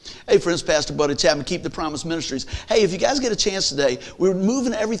Hey friends, Pastor Buddy Chapman, Keep the Promise Ministries. Hey, if you guys get a chance today, we're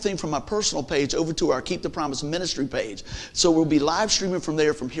moving everything from my personal page over to our Keep the Promise Ministry page. So we'll be live streaming from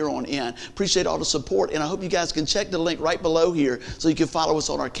there from here on in. Appreciate all the support, and I hope you guys can check the link right below here so you can follow us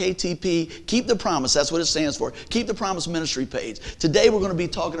on our KTP, Keep the Promise, that's what it stands for, Keep the Promise Ministry page. Today we're going to be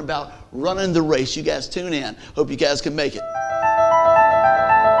talking about running the race. You guys tune in. Hope you guys can make it.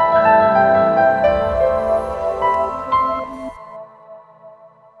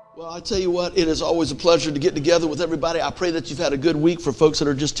 I tell you what, it is always a pleasure to get together with everybody. I pray that you've had a good week. For folks that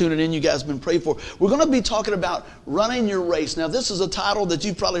are just tuning in, you guys have been prayed for. We're going to be talking about running your race. Now, this is a title that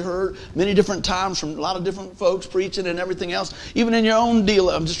you've probably heard many different times from a lot of different folks preaching and everything else. Even in your own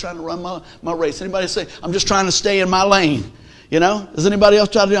deal, I'm just trying to run my race. Anybody say, I'm just trying to stay in my lane? You know, does anybody else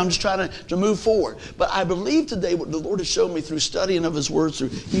try to do? I'm just trying to move forward. But I believe today what the Lord has shown me through studying of His words through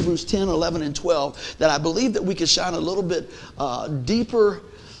Hebrews 10, 11, and 12, that I believe that we can shine a little bit deeper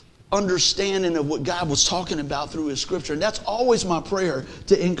understanding of what God was talking about through His Scripture. And that's always my prayer,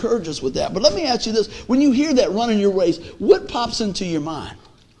 to encourage us with that. But let me ask you this. When you hear that, running your race, what pops into your mind?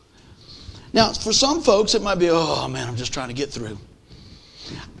 Now, for some folks, it might be, oh man, I'm just trying to get through.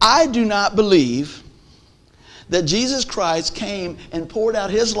 I do not believe that Jesus Christ came and poured out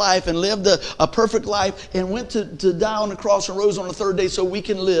His life and lived a perfect life and went to die on the cross and rose on the third day so we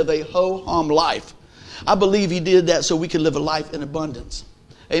can live a ho-hum life. I believe He did that so we can live a life in abundance.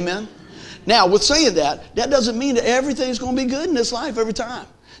 Amen? Now, with saying that, that doesn't mean that everything's going to be good in this life every time,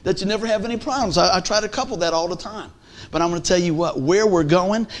 that you never have any problems. I try to couple that all the time. But I'm going to tell you what, where we're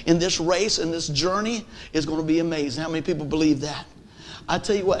going in this race, in this journey, is going to be amazing. How many people believe that? I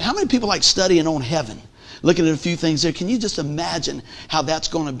tell you what, how many people like studying on heaven? Looking at a few things there, can you just imagine how that's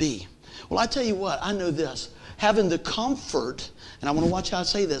going to be? Well, I tell you what, I know this. Having the comfort, and I want to watch how I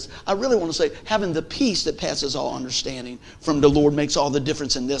say this, I really want to say having the peace that passes all understanding from the Lord makes all the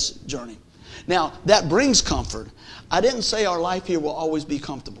difference in this journey. Now, that brings comfort. I didn't say our life here will always be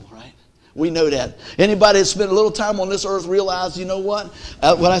comfortable, right? We know that. Anybody that's spent a little time on this earth realize, you know what?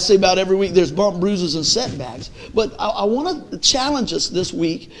 What I say about every week, there's bump, bruises, and setbacks. But I want to challenge us this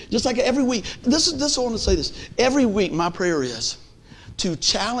week, just like every week. I want to say this. Every week, my prayer is to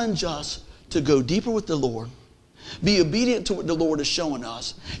challenge us to go deeper with the Lord, be obedient to what the Lord is showing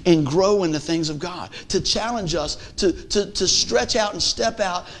us, and grow in the things of God. To challenge us to stretch out and step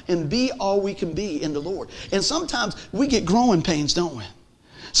out and be all we can be in the Lord. And sometimes we get growing pains, don't we?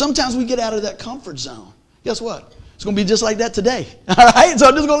 Sometimes we get out of that comfort zone. Guess what? It's going to be just like that today. All right? So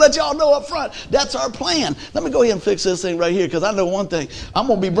I'm just going to let y'all know up front. That's our plan. Let me go ahead and fix this thing right here, because I know one thing. I'm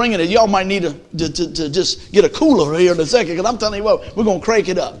going to be bringing it. Y'all might need to just get a cooler here in a second, because I'm telling you what, we're going to crank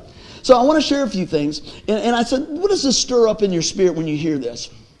it up. So I want to share a few things. And I said, what does this stir up in your spirit when you hear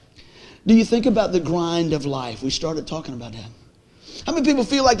this? Do you think about the grind of life? We started talking about that. How many people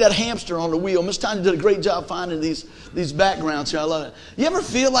feel like that hamster on the wheel? Miss Tanya did a great job finding these backgrounds here. I love it. You ever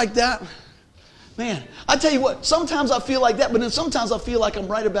feel like that? Man, I tell you what, sometimes I feel like that, but then sometimes I feel like I'm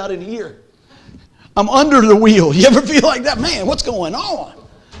right about in here. I'm under the wheel. You ever feel like that? Man, what's going on?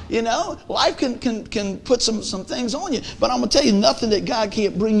 You know, life can put some things on you. But I'm going to tell you, nothing that God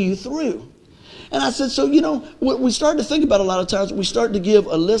can't bring you through. And I said, so, you know, what we start to think about a lot of times, we start to give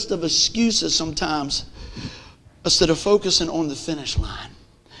a list of excuses sometimes instead of focusing on the finish line.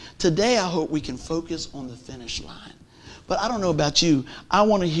 Today, I hope we can focus on the finish line. But I don't know about you. I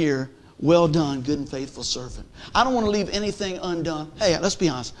want to hear, well done, good and faithful servant. I don't want to leave anything undone. Hey, let's be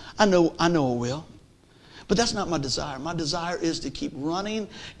honest. I know I will. But that's not my desire. My desire is to keep running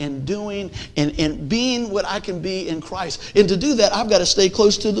and doing and being what I can be in Christ. And to do that, I've got to stay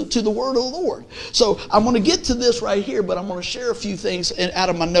close to the word of the Lord. So I'm going to get to this right here, but I'm going to share a few things out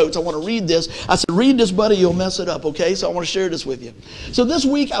of my notes. I want to read this. I said, read this, buddy, you'll mess it up, okay? So I want to share this with you. So this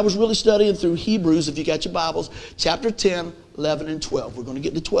week, I was really studying through Hebrews, if you got your Bibles, chapter 10, 11, and 12. We're going to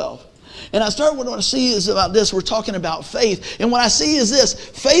get to 12. And I started what I want to see is about this. We're talking about faith. And what I see is this.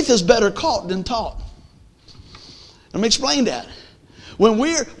 Faith is better caught than taught. Let me explain that. When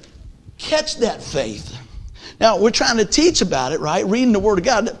we catch that faith, now we're trying to teach about it, right? Reading the Word of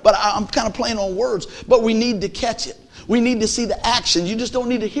God, but I'm kind of playing on words, but we need to catch it. We need to see the action. You just don't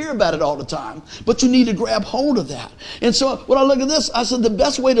need to hear about it all the time, but you need to grab hold of that. And so when I look at this, I said the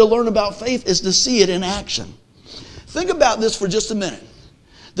best way to learn about faith is to see it in action. Think about this for just a minute.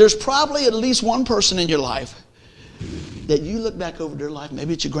 There's probably at least one person in your life that you look back over their life,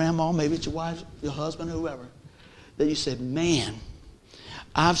 maybe it's your grandma, maybe it's your wife, your husband, whoever, that you said, man,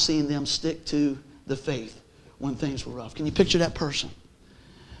 I've seen them stick to the faith when things were rough. Can you picture that person?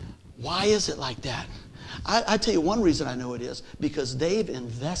 Why is it like that? I tell you one reason I know it is because they've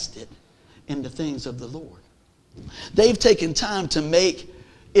invested in the things of the Lord. They've taken time to make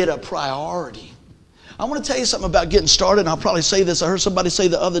it a priority. I want to tell you something about getting started, and I'll probably say this. I heard somebody say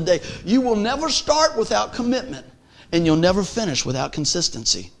the other day, you will never start without commitment, and you'll never finish without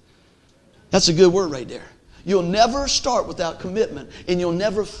consistency. That's a good word right there. You'll never start without commitment, and you'll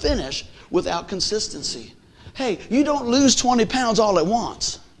never finish without consistency. Hey, you don't lose 20 pounds all at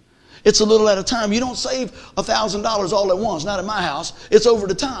once. It's a little at a time. You don't save $1,000 all at once. Not in my house. It's over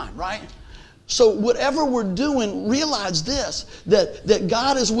the time, right? So whatever we're doing, realize this, that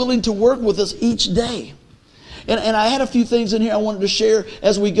God is willing to work with us each day. And I had a few things in here I wanted to share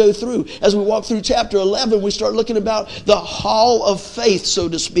as we go through. As we walk through chapter 11, we start looking about the hall of faith, so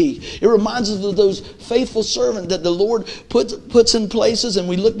to speak. It reminds us of those faithful servants that the Lord puts in places, and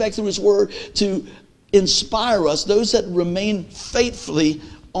we look back through His Word to inspire us, those that remain faithfully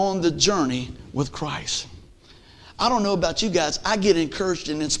on the journey with Christ. I don't know about you guys, I get encouraged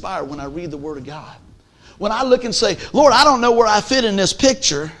and inspired when I read the Word of God. When I look and say, Lord, I don't know where I fit in this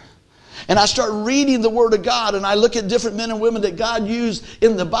picture, and I start reading the Word of God, and I look at different men and women that God used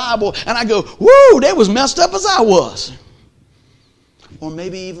in the Bible, and I go, whoo, they was messed up as I was. Or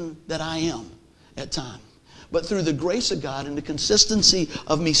maybe even that I am at times. But through the grace of God and the consistency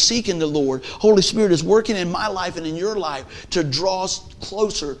of me seeking the Lord, Holy Spirit is working in my life and in your life to draw us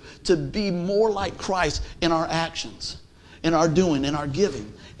closer, to be more like Christ in our actions, in our doing, in our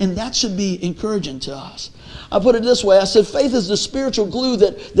giving. And that should be encouraging to us. I put it this way. I said faith is the spiritual glue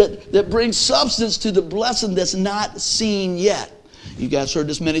that brings substance to the blessing that's not seen yet. You guys heard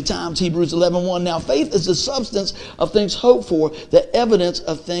this many times. Hebrews 11:1. Now faith is the substance of things hoped for, the evidence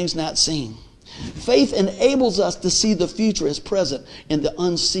of things not seen. Faith enables us to see the future as present and the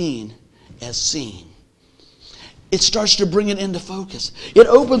unseen as seen. It starts to bring it into focus. It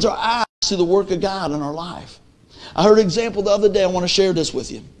opens our eyes to the work of God in our life. I heard an example the other day. I want to share this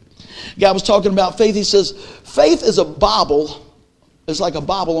with you. A guy was talking about faith. He says, faith is a bobble. It's like a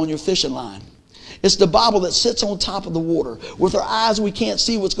bobble on your fishing line. It's the bobble that sits on top of the water. With our eyes, we can't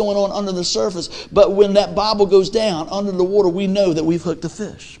see what's going on under the surface. But when that bobble goes down under the water, we know that we've hooked a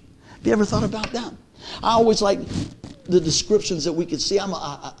fish. Have you ever thought about that? I always like the descriptions that we can see. I'm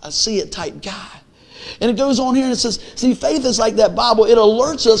a see it type guy. And it goes on here and it says, see, faith is like that bobble. It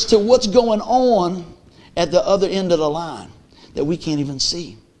alerts us to what's going on at the other end of the line that we can't even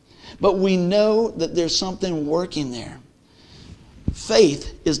see. But we know that there's something working there.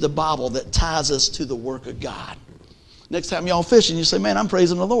 Faith is the bobble that ties us to the work of God. Next time y'all fishing, you say, man, I'm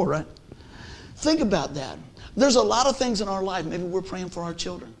praising the Lord, right? Think about that. There's a lot of things in our life. Maybe we're praying for our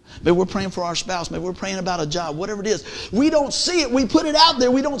children. Maybe we're praying for our spouse. Maybe we're praying about a job, whatever it is. We don't see it. We put it out there.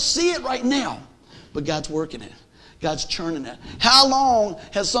 We don't see it right now. But God's working it. God's churning it. How long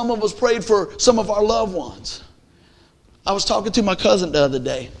has some of us prayed for some of our loved ones? I was talking to my cousin the other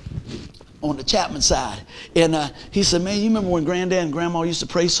day on the Chapman side. And he said, man, you remember when Granddad and Grandma used to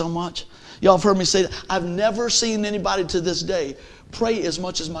pray so much? Y'all have heard me say that. I've never seen anybody to this day pray as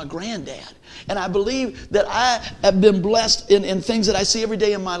much as my granddad. And I believe that I have been blessed in things that I see every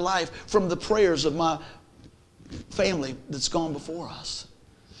day in my life from the prayers of my family that's gone before us.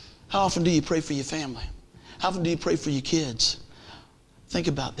 How often do you pray for your family? How often do you pray for your kids? Think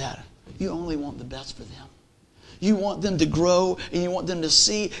about that. You only want the best for them. You want them to grow, and you want them to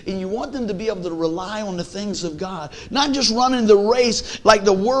see, and you want them to be able to rely on the things of God. Not just running the race like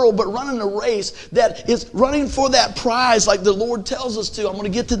the world, but running a race that is running for that prize like the Lord tells us to. I'm going to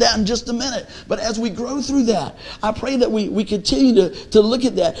get to that in just a minute. But as we grow through that, I pray that we continue to look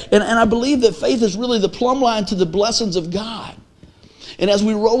at that. And I believe that faith is really the plumb line to the blessings of God. And as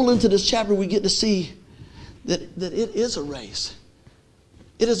we roll into this chapter, we get to see that it is a race.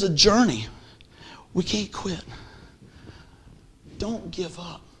 It is a journey. We can't quit. Don't give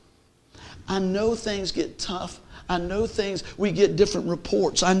up. I know things get tough. I know things, we get different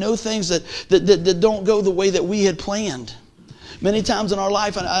reports. I know things that don't go the way that we had planned. Many times in our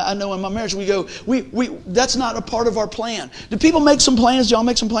life, and I know in my marriage, we go, that's not a part of our plan. Do people make some plans? Do y'all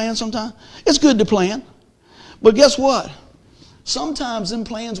make some plans sometimes? It's good to plan. But guess what? Sometimes them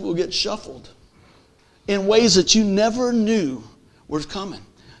plans will get shuffled in ways that you never knew were coming.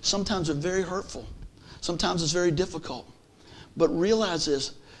 Sometimes they're very hurtful. Sometimes it's very difficult. But realize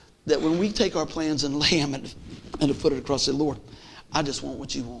this, that when we take our plans and lay them and to put it across, say, Lord, I just want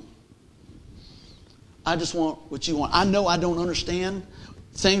what you want. I just want what you want. I know I don't understand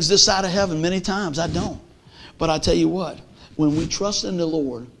things this side of heaven many times. I don't. But I tell you what, when we trust in the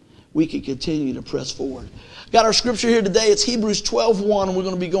Lord, we can continue to press forward. Got our scripture here today. It's Hebrews 12:1, and we're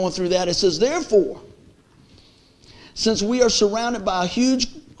going to be going through that. It says, therefore, since we are surrounded by a huge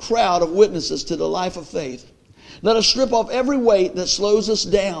crowd of witnesses to the life of faith, Let us strip off every weight that slows us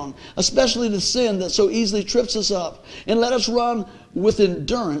down, especially the sin that so easily trips us up. And let us run with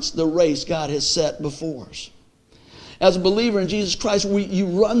endurance the race God has set before us. As a believer in Jesus Christ, you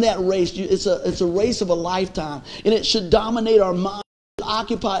run that race. It's a race of a lifetime. And it should dominate our mind,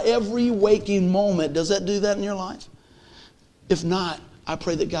 occupy every waking moment. Does that do that in your life? If not, I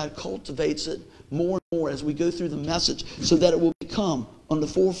pray that God cultivates it more and more as we go through the message so that it will become on the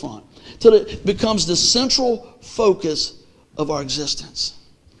forefront, till it becomes the central focus of our existence.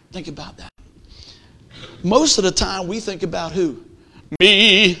 Think about that. Most of the time we think about who?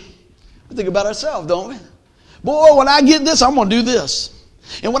 Me. We think about ourselves, don't we? Boy, when I get this, I'm going to do this.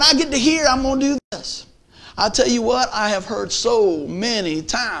 And when I get to here, I'm going to do this. I tell you what, I have heard so many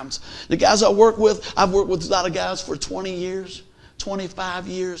times. The guys I've worked with a lot of guys for 20 years, 25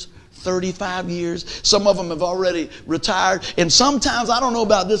 years, 35 years. Some of them have already retired. And sometimes, I don't know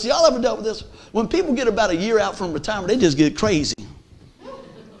about this. Y'all ever dealt with this? When people get about a year out from retirement, they just get crazy.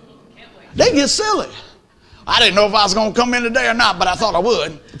 They get silly. I didn't know if I was going to come in today or not, but I thought I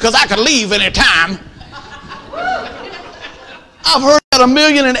would because I could leave any time. I've heard that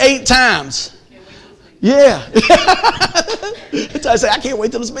 1,000,008 times. Yeah. I say, I can't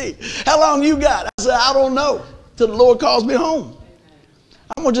wait till it's me. How long you got? I said, I don't know till the Lord calls me home.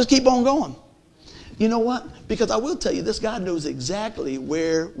 I'm going to just keep on going. You know what? Because I will tell you this, God knows exactly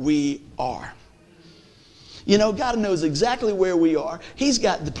where we are. You know, God knows exactly where we are. He's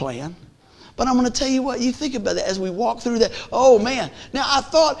got the plan. But I'm going to tell you what, you think about that as we walk through that. Oh, man. Now, I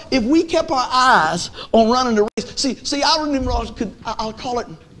thought if we kept our eyes on running the race. See, I'll call it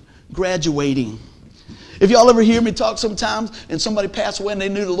graduating. If y'all ever hear me talk sometimes and somebody passed away and they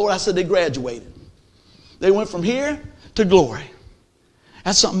knew the Lord, I said they graduated. They went from here to glory.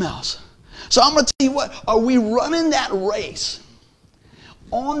 That's something else. So I'm going to tell you what, are we running that race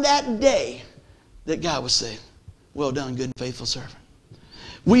on that day that God was saying, well done, good and faithful servant?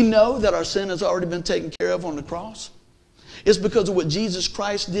 We know that our sin has already been taken care of on the cross. It's because of what Jesus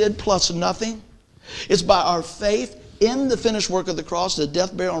Christ did plus nothing. It's by our faith in the finished work of the cross, the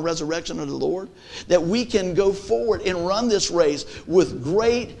death, burial, and resurrection of the Lord, that we can go forward and run this race with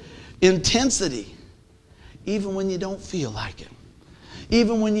great intensity, even when you don't feel like it.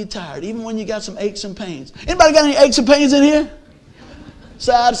 Even when you're tired, even when you got some aches and pains. Anybody got any aches and pains in here?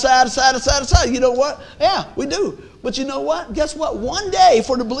 Side to side to side to side to side. You know what? Yeah, we do. But you know what? Guess what? One day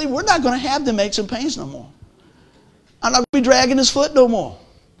for the believer, we're not going to have them aches and pains no more. I'm not going to be dragging his foot no more.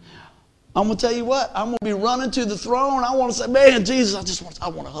 I'm going to tell you what. I'm going to be running to the throne. I want to say, man, Jesus, I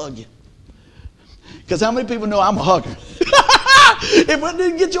want to hug you. Because how many people know I'm a hugger? If I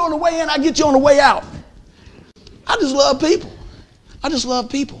didn't get you on the way in, I get you on the way out. I just love people. I just love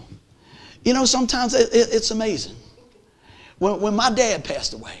people. You know, sometimes it's amazing. When my dad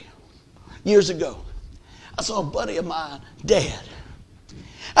passed away years ago, I saw a buddy of mine, Dad.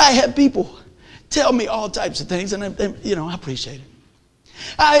 I had people tell me all types of things, and you know, I appreciate it.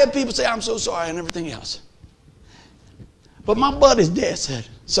 I had people say, I'm so sorry, and everything else. But my buddy's dad said,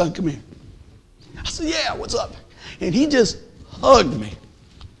 son, come here. I said, yeah, what's up? And he just hugged me.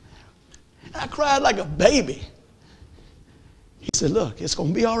 I cried like a baby. He said, look, it's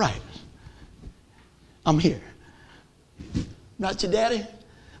going to be all right. I'm here. Not your daddy,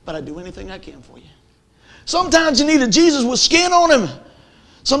 but I do anything I can for you. Sometimes you need a Jesus with skin on him.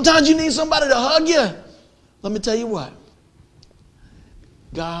 Sometimes you need somebody to hug you. Let me tell you what.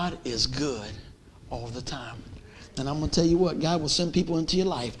 God is good all the time. And I'm going to tell you what, God will send people into your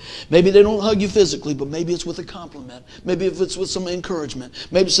life. Maybe they don't hug you physically, but maybe it's with a compliment. Maybe if it's with some encouragement.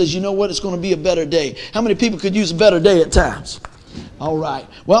 Maybe it says, you know what, it's going to be a better day. How many people could use a better day at times? All right.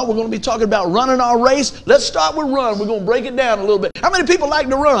 Well, we're going to be talking about running our race. Let's start with run. We're going to break it down a little bit. How many people like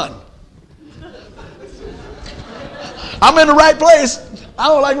to run? I'm in the right place. I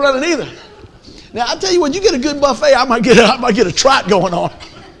don't like running either. Now, I tell you what, you get a good buffet, I might get a trot going on.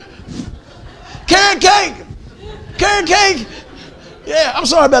 Carrot cake. Carrot cake. Yeah, I'm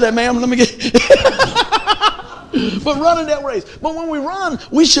sorry about that, ma'am. Let me get... But running that race. But when we run,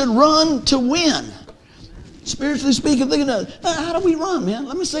 we should run to win. Spiritually speaking, thinking of, how do we run, man?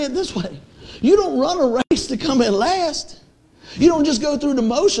 Let me say it this way. You don't run a race to come in last. You don't just go through the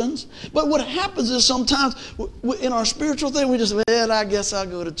motions. But what happens is sometimes in our spiritual thing, we just, man, I guess I'll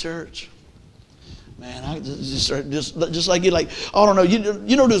go to church. Man, I just like you, like, I don't know,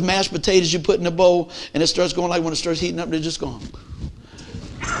 you know those mashed potatoes you put in a bowl and it starts going like when it starts heating up, they're just going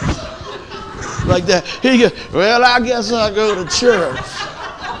like that. Here you go. Well, I guess I'll go to church.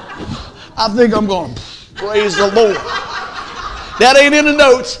 I think I'm going, praise the Lord. That ain't in the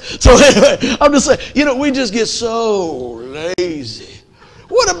notes. So anyway, I'm just saying, you know, we just get so lazy.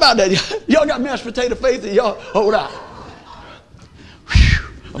 What about that? Y'all got mashed potato faith and y'all, hold on.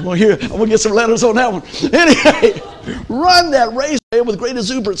 I'm going to get some letters on that one. Anyway, run that race with great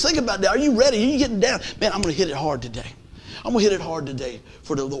exuberance. Think about that. Are you ready? Are you getting down? Man, I'm going to hit it hard today. I'm going to hit it hard today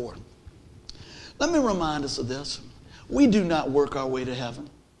for the Lord. Let me remind us of this. We do not work our way to heaven.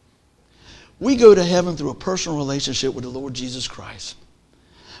 We go to heaven through a personal relationship with the Lord Jesus Christ.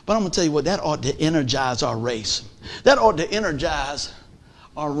 But I'm going to tell you what, that ought to energize our race. That ought to energize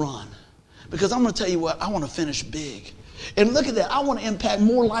our run. Because I'm going to tell you what, I want to finish big. And look at that. I want to impact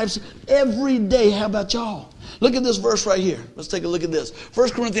more lives every day. How about y'all? Look at this verse right here. Let's take a look at this. 1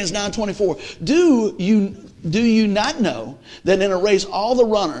 Corinthians 9:24. Do you not know that in a race all the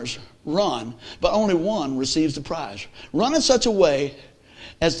runners run, but only one receives the prize? Run in such a way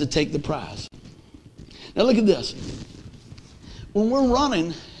as to take the prize. Now look at this. When we're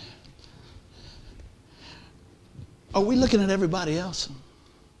running, are we looking at everybody else?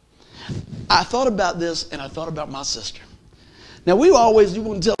 I thought about this, and I thought about my sister. Now, you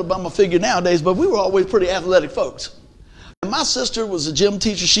wouldn't tell about my figure nowadays, but we were always pretty athletic folks. And my sister was a gym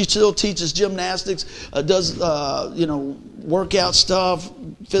teacher. She still teaches gymnastics, does, workout stuff,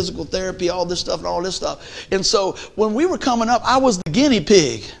 physical therapy, all this stuff. And so when we were coming up, I was the guinea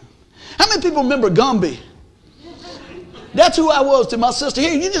pig. How many people remember Gumby? That's who I was to my sister.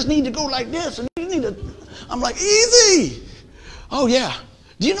 Here, you just need to go like this. And you need to. I'm like, easy. Oh, yeah.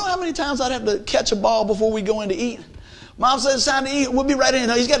 Do you know how many times I'd have to catch a ball before we go in to eat? Mom says it's time to eat. We'll be right in.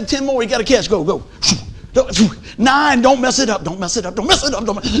 He's got 10 more. He got to catch. Go. 9. Don't mess it up.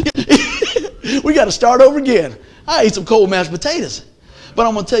 We got to start over again. I ate some cold mashed potatoes. But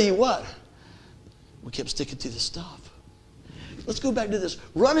I'm going to tell you what. We kept sticking to the stuff. Let's go back to this.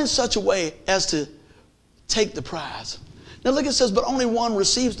 Run in such a way as to take the prize. Now look, it says, but only one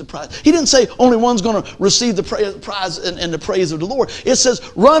receives the prize. He didn't say only one's going to receive the prize and the praise of the Lord. It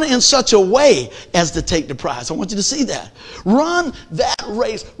says run in such a way as to take the prize. I want you to see that. Run that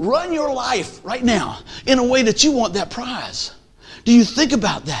race. Run your life right now in a way that you want that prize. Do you think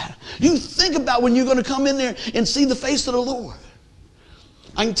about that? Do you think about when you're going to come in there and see the face of the Lord?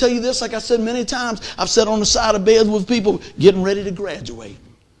 I can tell you this, like I said many times, I've sat on the side of beds with people getting ready to graduate.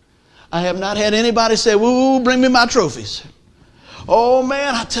 I have not had anybody say, woo, bring me my trophies. Oh,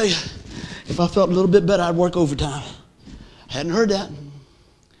 man, I tell you, if I felt a little bit better, I'd work overtime. Hadn't heard that.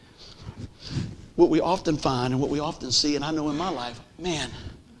 What we often find and what we often see, and I know in my life, man,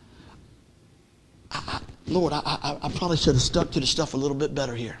 Lord, I probably should have stuck to the stuff a little bit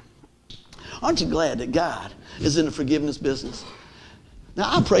better here. Aren't you glad that God is in the forgiveness business? Now,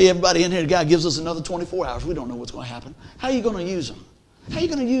 I pray everybody in here, God gives us another 24 hours. We don't know what's going to happen. How are you going to use them? How are you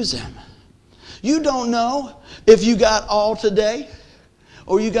going to use them? You don't know if you got all today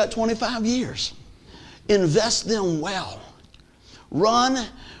or you got 25 years. Invest them well. Run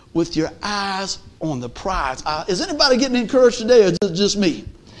with your eyes on the prize. Is anybody getting encouraged today or is it just me?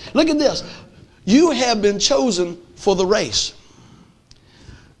 Look at this. You have been chosen for the race.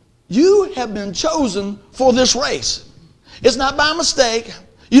 You have been chosen for this race. It's not by mistake.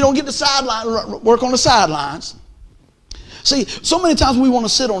 You don't get the work on the sidelines. See, so many times we want to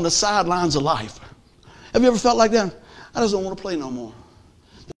sit on the sidelines of life. Have you ever felt like that? I just don't want to play no more.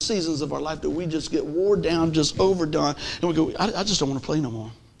 The seasons of our life that we just get wore down, just overdone, and we go, I just don't want to play no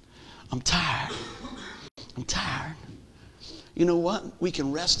more. I'm tired. I'm tired. You know what? We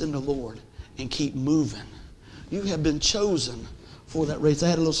can rest in the Lord and keep moving. You have been chosen for that race. I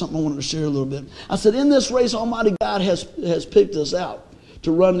had a little something I wanted to share a little bit. I said, in this race, Almighty God has picked us out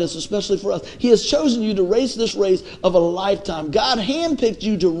to run this, especially for us. He has chosen you to race this race of a lifetime. God handpicked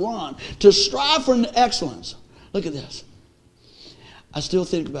you to run, to strive for excellence. Look at this. I still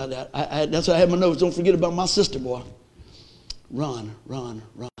think about that. That's why I have my notes. Don't forget about my sister, boy. Run, run,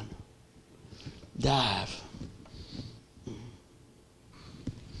 run. Dive.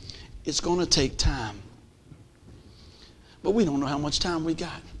 It's going to take time. But we don't know how much time we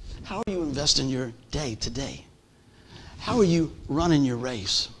got. How are you investing your day today? How are you running your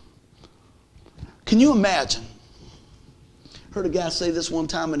race? Can you imagine? Heard a guy say this one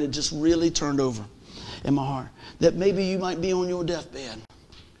time and it just really turned over in my heart. That maybe you might be on your deathbed.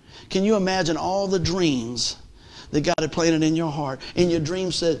 Can you imagine all the dreams that God had planted in your heart? And your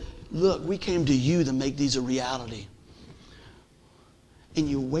dream said, look, we came to you to make these a reality. And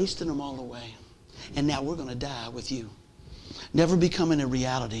you're wasting them all away. And now we're going to die with you. Never becoming a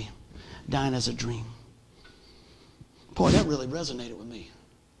reality. Dying as a dream. Boy, that really resonated with me.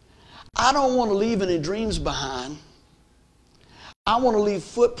 I don't want to leave any dreams behind. I want to leave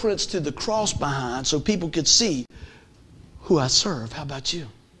footprints to the cross behind so people could see who I serve. How about you?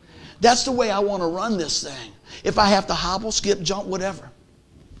 That's the way I want to run this thing. If I have to hobble, skip, jump, whatever.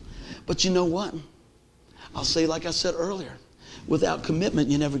 But you know what? I'll say like I said earlier, without commitment,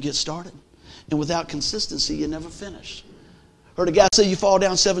 you never get started. And without consistency, you never finish. Heard a guy say you fall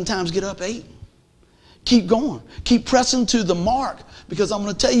down 7 times, get up 8. Keep going. Keep pressing to the mark, because I'm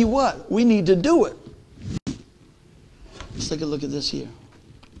going to tell you what, we need to do it. Let's take a look at this here.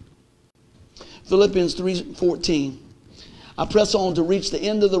 Philippians 3:14. I press on to reach the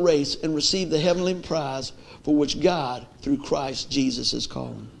end of the race and receive the heavenly prize for which God, through Christ Jesus, is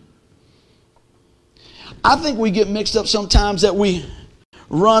calling. I think we get mixed up sometimes that we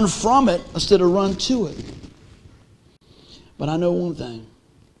run from it instead of run to it. But I know one thing.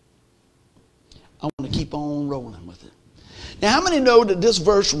 I want to keep on rolling with it. Now, how many know that this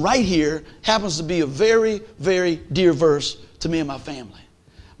verse right here happens to be a very, very dear verse to me and my family?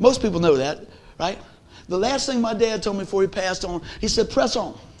 Most people know that, right? The last thing my dad told me before he passed on, he said, press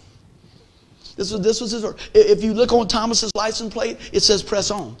on. This was his verse. If you look on Thomas's license plate, it says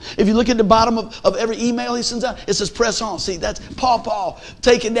press on. If you look at the bottom of every email he sends out, it says press on. See, that's Paul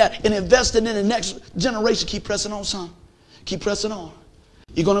taking that and investing in the next generation. Keep pressing on, son. Keep pressing on.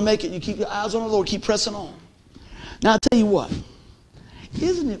 You're going to make it. You keep your eyes on the Lord. Keep pressing on. Now, I'll tell you what.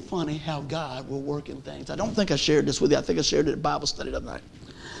 Isn't it funny how God will work in things? I don't think I shared this with you. I think I shared it at Bible study that night.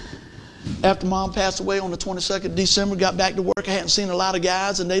 After Mom passed away on the 22nd of December, got back to work. I hadn't seen a lot of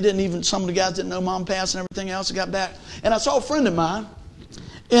guys, and some of the guys didn't know Mom passed and everything else. I got back, and I saw a friend of mine,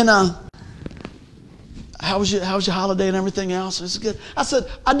 and how was your holiday and everything else? It's good. I said,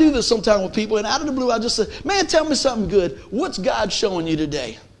 I do this sometimes with people, and out of the blue, I just said, man, tell me something good. What's God showing you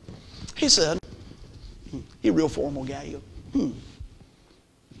today? He said, he a real formal guy. He goes,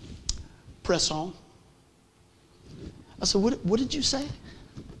 press on. I said, what did you say?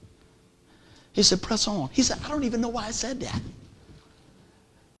 He said, press on. He said, I don't even know why I said that.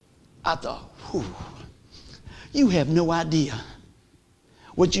 I thought, whew, you have no idea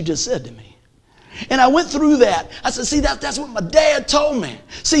what you just said to me. And I went through that. I said, see, that's what my dad told me.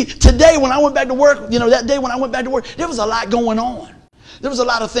 See, today when I went back to work, that day when I went back to work, there was a lot going on. There was a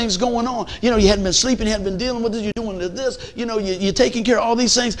lot of things going on. You hadn't been sleeping, you hadn't been dealing with this, you're doing this, you're taking care of all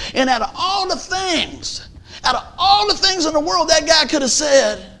these things. And out of all the things in the world, that guy could have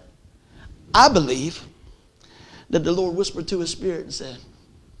said, I believe that the Lord whispered to his spirit and said,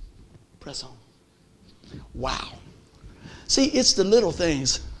 press on. Wow. See, it's the little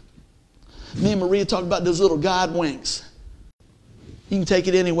things. Me and Maria talked about those little God winks. You can take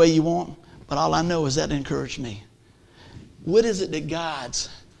it any way you want, but all I know is that encouraged me. What is it that God's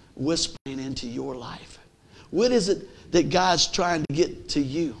whispering into your life? What is it that God's trying to get to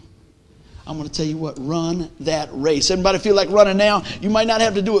you? I'm going to tell you what, run that race. Everybody feel like running now? You might not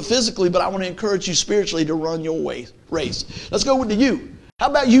have to do it physically, but I want to encourage you spiritually to run your race. Let's go with the you. How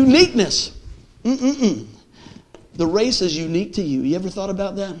about uniqueness? The race is unique to you. You ever thought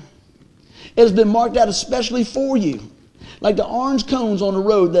about that? It has been marked out especially for you. Like the orange cones on the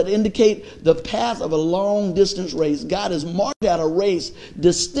road that indicate the path of a long distance race. God has marked out a race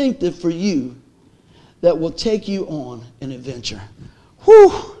distinctive for you that will take you on an adventure.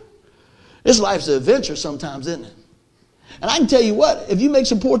 Whew! This life's an adventure sometimes, isn't it? And I can tell you what, if you make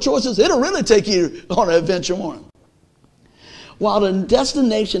some poor choices, it'll really take you on an adventure one. While the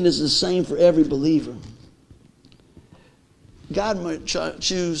destination is the same for every believer, God might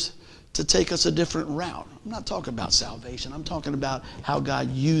choose to take us a different route. I'm not talking about salvation. I'm talking about how God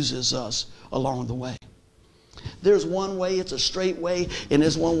uses us along the way. There's one way, it's a straight way, and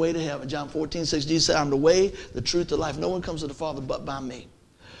there's one way to heaven. John 14:6, Jesus said, I'm the way, the truth, the life. No one comes to the Father but by me.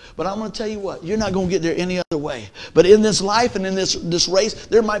 But I'm going to tell you what, you're not going to get there any other way. But in this life and in this race,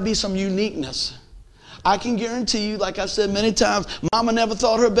 there might be some uniqueness. I can guarantee you, like I said many times, Mama never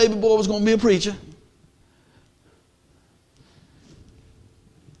thought her baby boy was going to be a preacher.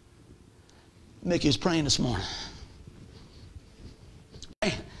 Mickey was praying this morning.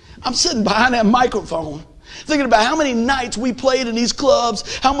 Man, I'm sitting behind that microphone thinking about how many nights we played in these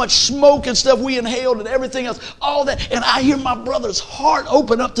clubs, how much smoke and stuff we inhaled and everything else, all that. And I hear my brother's heart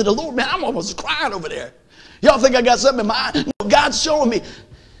open up to the Lord. Man, I'm almost crying over there. Y'all think I got something in my eye? No, God's showing me.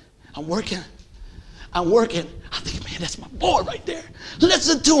 I'm working. I think, man, that's my boy right there.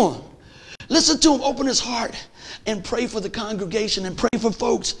 Listen to him. Listen to him open his heart and pray for the congregation and pray for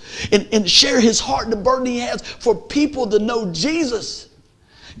folks and share his heart and the burden he has for people to know Jesus.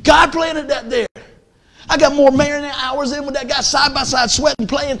 God planted that there. I got more marinate hours in with that guy side by side, sweating,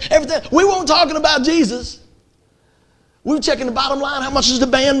 playing, everything. We weren't talking about Jesus. We were checking the bottom line. How much is the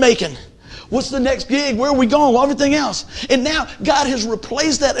band making? What's the next gig? Where are we going? Everything else. And now God has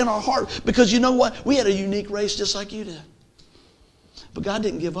replaced that in our heart because you know what? We had a unique race just like you did. But God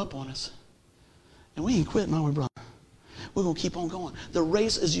didn't give up on us. And we ain't quitting, are we, brother? We're going to keep on going. The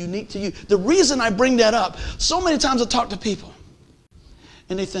race is unique to you. The reason I bring that up, so many times I talk to people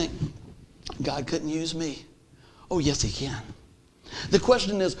and they think, God couldn't use me. Oh, yes, he can. The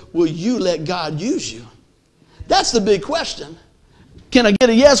question is, will you let God use you? That's the big question. Can I get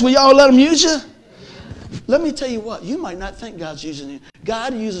a yes? Will y'all let him use you? Let me tell you what, you might not think God's using you.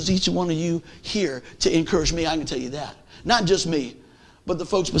 God uses each one of you here to encourage me. I can tell you that. Not just me, but the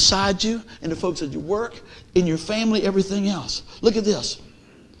folks beside you and the folks at your work, in your family, everything else. Look at this.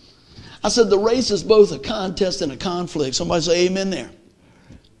 I said the race is both a contest and a conflict. Somebody say amen there.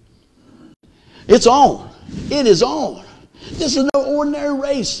 It's on. It is on. This is no ordinary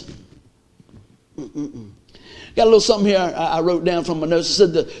race. Got a little something here I wrote down from my notes. It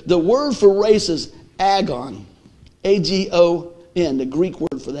said the word for race is agon. A-G-O-N, the Greek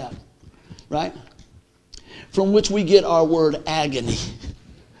word for that. Right? From which we get our word agony.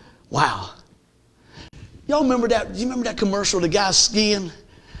 Wow. Y'all remember that? Do you remember that commercial, the guy skiing?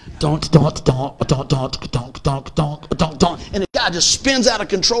 And the guy just spins out of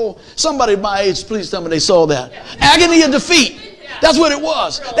control. Somebody my age, please tell me they saw that. Agony of defeat. That's what it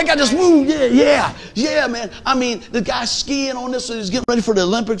was. That guy just moved. Yeah, man. I mean, the guy's skiing on this, so he's getting ready for the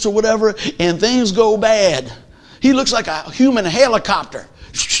Olympics or whatever, and things go bad. He looks like a human helicopter.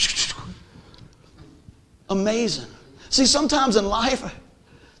 Amazing. See, sometimes in life,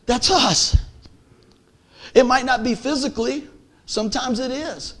 that's us. It might not be physically. Sometimes it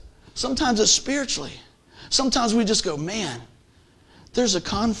is. Sometimes it's spiritually. Sometimes we just go, man, there's a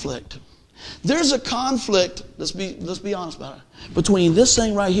conflict. There's a conflict, let's be honest about it, between this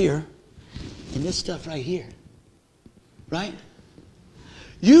thing right here and this stuff right here. Right?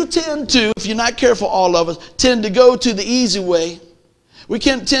 You tend to, if you're not careful, all of us, tend to go to the easy way. We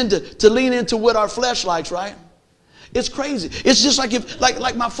can tend to lean into what our flesh likes, right? It's crazy. It's just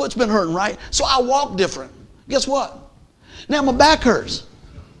like my foot's been hurting, right? So I walk different. Guess what? Now my back hurts.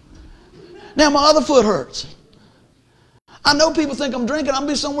 Now my other foot hurts. I know people think I'm drinking. I'll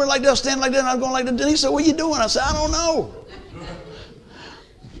be somewhere like that, standing like that, and I'm going like that. And he said, what are you doing? I said, I don't know.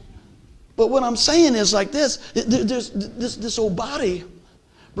 But what I'm saying is like this. This old body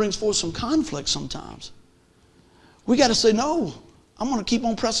brings forth some conflict sometimes. We got to say, no, I'm going to keep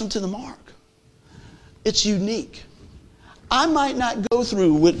on pressing to the mark. It's unique. I might not go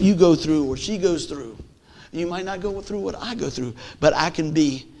through what you go through or she goes through. You might not go through what I go through, but I can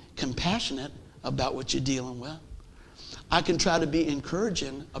be compassionate about what you're dealing with. I can try to be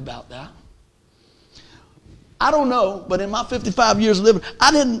encouraging about that. I don't know, but in my 55 years of living,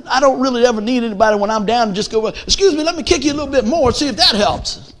 I don't really ever need anybody when I'm down to just go, excuse me, let me kick you a little bit more, see if that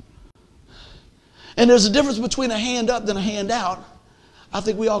helps. And there's a difference between a hand up and a hand out. I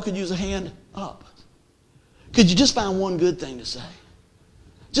think we all could use a hand up. Could you just find one good thing to say?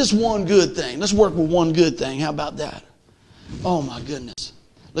 Just one good thing. Let's work with one good thing. How about that? Oh my goodness.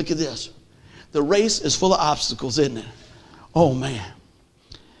 Look at this. The race is full of obstacles, isn't it? Oh man.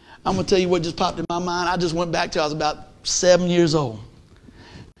 I'm going to tell you what just popped in my mind. I just went back to I was about 7 years old.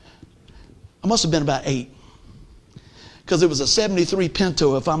 I must have been about 8. Because it was a 73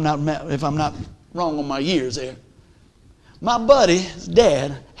 Pinto if I'm not wrong on my years there. My buddy's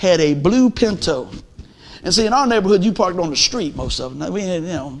dad had a blue Pinto. And see, in our neighborhood, you parked on the street, most of them. We had,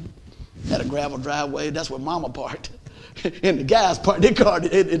 had a gravel driveway. That's where Mama parked. And the guys parked their car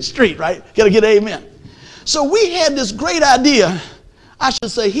in the street, right? Got to get amen. So we had this great idea. I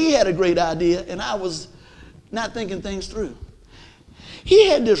should say he had a great idea, and I was not thinking things through. He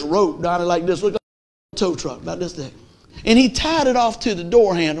had this rope down there like this, looked like a tow truck, about this thing. And he tied it off to the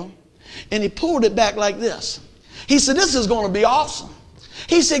door handle, and he pulled it back like this. He said, this is going to be awesome.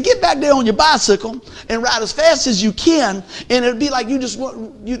 He said, get back there on your bicycle and ride as fast as you can, and it'll be like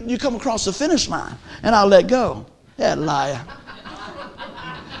you come across the finish line, and I'll let go. That liar.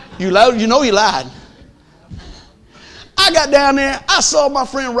 You know he lied. I got down there. I saw my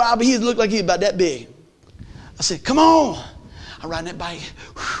friend Robbie. He looked like he was about that big. I said, come on. I ride that bike.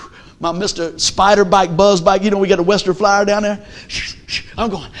 My Mr. Spider bike, Buzz bike. We got the Western Flyer down there.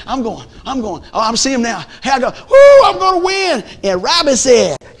 I'm going. Oh, I'm seeing him now. Hey, I go, whoo, I'm going to win. And Robbie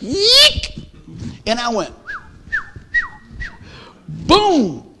said, yeek. And I went,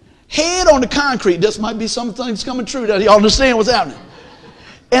 boom. Head on the concrete. This might be some things coming true that y'all understand what's happening.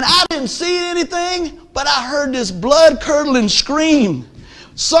 And I didn't see anything, but I heard this blood-curdling scream.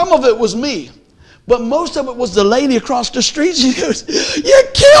 Some of it was me, but most of it was the lady across the street. She goes, you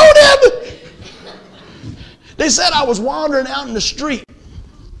killed him! They said I was wandering out in the street.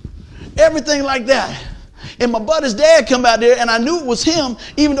 Everything like that. And my buddy's dad come out there, and I knew it was him,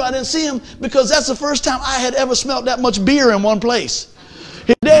 even though I didn't see him, because that's the first time I had ever smelled that much beer in one place.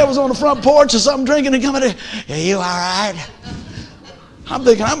 His dad was on the front porch or something drinking and coming in. Are you all right? I'm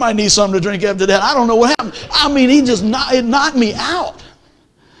thinking I might need something to drink after that. I don't know what happened. I mean, it knocked me out.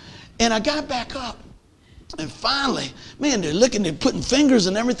 And I got back up. And finally, man, they're putting fingers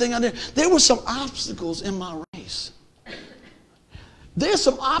and everything on there. There were some obstacles in my race. There's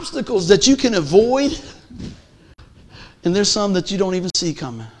some obstacles that you can avoid. And there's some that you don't even see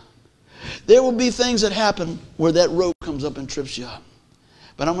coming. There will be things that happen where that rope comes up and trips you up.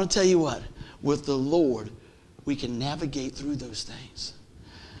 But I'm going to tell you what, with the Lord, we can navigate through those things.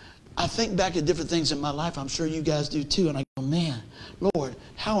 I think back at different things in my life. I'm sure you guys do too. And I go, man, Lord,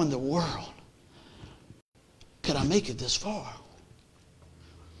 how in the world could I make it this far?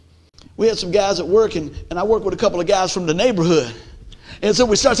 We had some guys at work, and I work with a couple of guys from the neighborhood. And so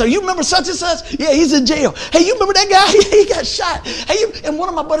we start saying, you remember such and such? Yeah, he's in jail. Hey, you remember that guy? He got shot. Hey, and one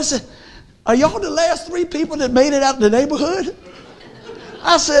of my buddies said, are y'all the last 3 people that made it out in the neighborhood?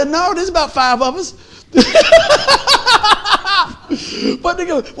 I said, no, there's about 5 of us. But they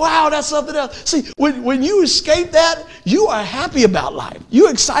go, wow, that's something else. See, when you escape that, you are happy about life.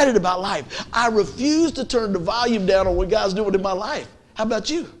 You're excited about life. I refuse to turn the volume down on what God's doing in my life. How about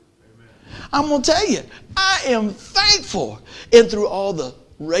you? Amen. I'm going to tell you, I am thankful. And through all the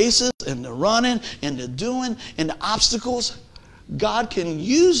races and the running and the doing and the obstacles, God can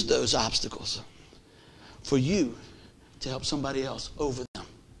use those obstacles for you to help somebody else over them.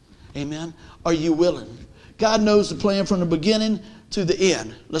 Amen? Are you willing? God knows the plan from the beginning to the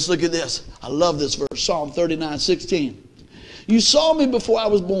end. Let's look at this. I love this verse, Psalm 39:16. You saw me before I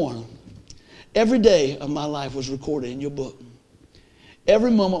was born. Every day of my life was recorded in your book. Every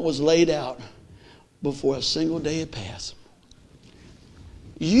moment was laid out before a single day had passed.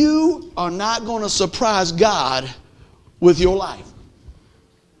 You are not going to surprise God with your life.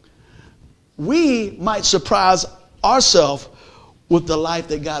 We might surprise ourselves with the life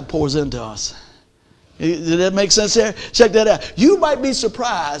that God pours into us. Did that make sense there? Check that out. You might be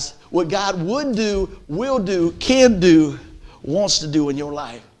surprised what God would do, will do, can do, wants to do in your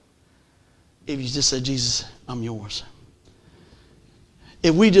life if you just say, Jesus, I'm yours.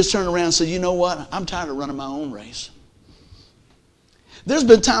 If we just turn around and say, you know what? I'm tired of running my own race. There's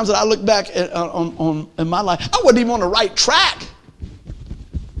been times that I look back in my life, I wasn't even on the right track.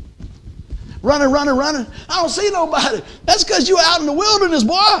 Running. I don't see nobody. That's because you're out in the wilderness,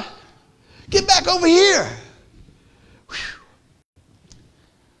 boy. Get back over here. Whew.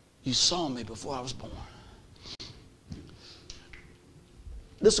 You saw me before I was born.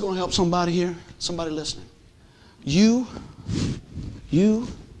 This is going to help somebody here, somebody listening. You,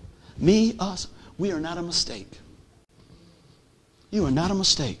 me, us, we are not a mistake. You are not a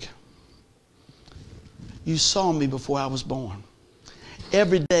mistake. You saw me before I was born.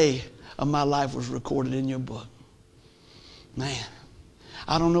 Every day of my life was recorded in your book. Man,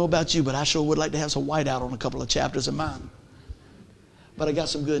 I don't know about you, but I sure would like to have some whiteout on a couple of chapters of mine. But I got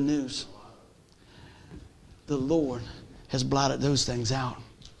some good news. The Lord has blotted those things out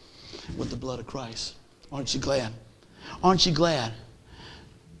with the blood of Christ. Aren't you glad? Aren't you glad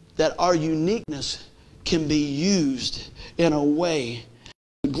that our uniqueness can be used in a way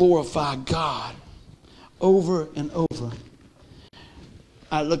to glorify God over and over?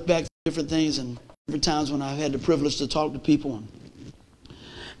 I look back at different things and different times when I've had the privilege to talk to people, and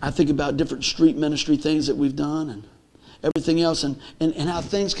I think about different street ministry things that we've done and everything else, and how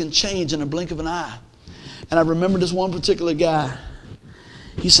things can change in a blink of an eye. And I remember this one particular guy.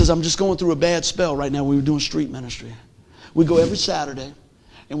 He says, I'm just going through a bad spell right now. We were doing street ministry. We go every Saturday,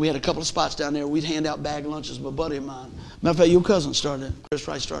 and we had a couple of spots down there. We'd hand out bag lunches. My buddy of mine, matter of fact, your cousin started it. Chris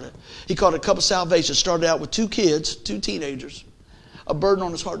Price started it. He called it a Cup of Salvation. Started out with 2 kids, 2 teenagers, a burden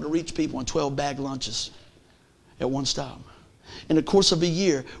on his heart to reach people, and 12 bag lunches at one stop. In the course of a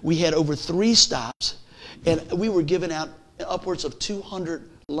year, we had over 3 stops, and we were giving out upwards of 200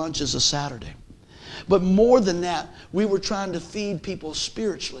 lunches a Saturday. But more than that, we were trying to feed people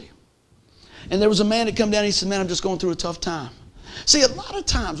spiritually. And there was a man that come down and he said, man, I'm just going through a tough time. See, a lot of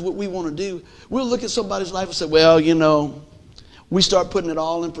times what we want to do, we'll look at somebody's life and say, well, you know, we start putting it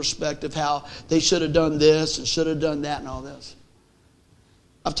all in perspective, how they should have done this and should have done that and all this.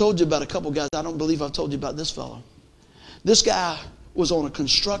 I've told you about a couple guys. I don't believe I've told you about this fellow. This guy was on a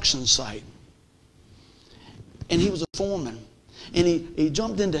construction site, and he was a foreman. And he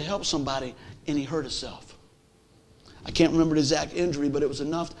jumped in to help somebody, and he hurt himself. I can't remember the exact injury, but it was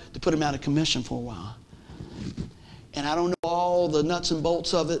enough to put him out of commission for a while. And I don't know all the nuts and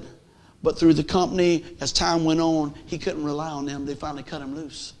bolts of it, but through the company, as time went on, he couldn't rely on them. They finally cut him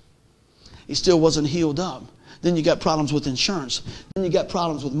loose. He still wasn't healed up. Then you got problems with insurance. Then you got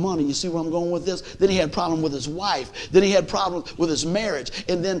problems with money. You see where I'm going with this? Then he had problem with his wife. Then he had problems with his marriage.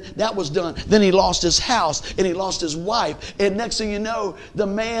 And then that was done. Then he lost his house and he lost his wife. And next thing you know, the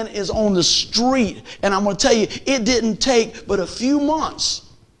man is on the street. And I'm going to tell you, it didn't take but a few months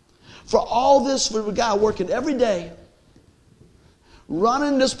for all this, for a guy working every day,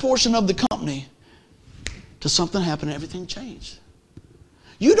 running this portion of the company, to something happened and everything changed.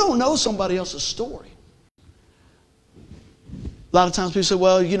 You don't know somebody else's story. A lot of times people say,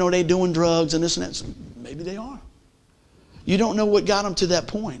 well, you know, they doing drugs and this and that. Maybe they are. You don't know what got them to that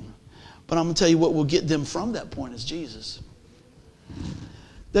point. But I'm going to tell you what will get them from that point is Jesus.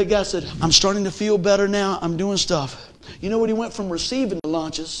 That guy said, I'm starting to feel better now. I'm doing stuff. You know what? He went from receiving the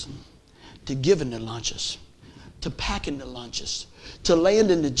lunches to giving the lunches, to packing the lunches, to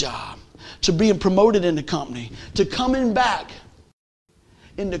landing the job, to being promoted in the company, to coming back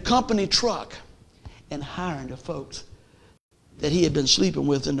in the company truck and hiring the folks that he had been sleeping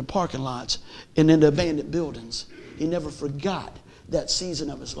with in the parking lots and in the abandoned buildings. He never forgot that season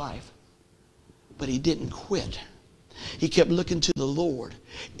of his life. But he didn't quit. He kept looking to the Lord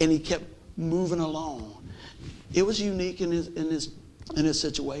and he kept moving along. It was unique in his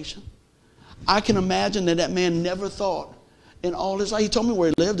situation. I can imagine that man never thought in all his life. He told me where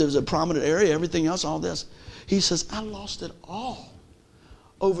he lived. There was a prominent area, everything else, all this. He says, I lost it all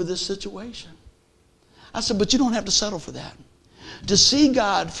over this situation. I said, but you don't have to settle for that. To see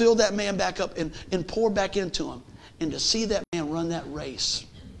God fill that man back up and pour back into him, and to see that man run that race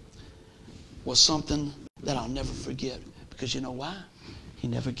was something that I'll never forget. Because you know why? He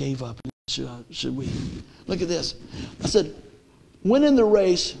never gave up. Should we? Look at this. I said, winning the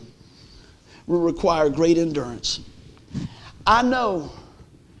race will require great endurance. I know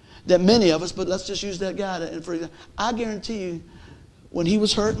that many of us, but let's just use that guy for example. I guarantee you, when he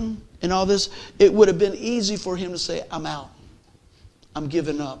was hurting and all this, it would have been easy for him to say, I'm out. I'm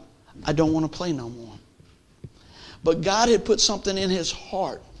giving up. I don't want to play no more. But God had put something in his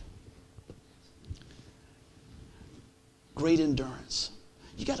heart. Great endurance.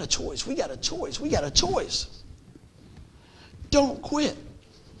 You got a choice. We got a choice. We got a choice. Don't quit.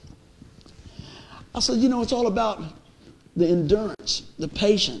 I said, you know, it's all about the endurance, the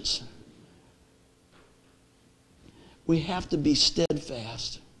patience. We have to be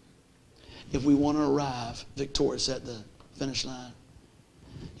steadfast if we want to arrive victorious at the finish line.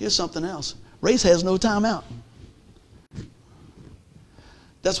 Here's something else. Race has no time out.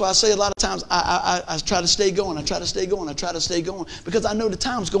 That's why I say a lot of times I try to stay going. I try to stay going. I try to stay going because I know the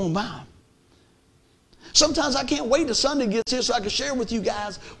time's going by. Sometimes I can't wait till Sunday gets here so I can share with you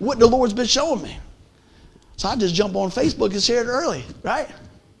guys what the Lord's been showing me. So I just jump on Facebook and share it early, right?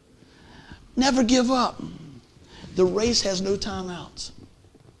 Never give up. The race has no timeouts.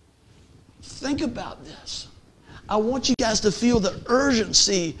 Think about this. I want you guys to feel the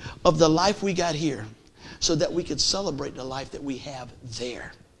urgency of the life we got here so that we could celebrate the life that we have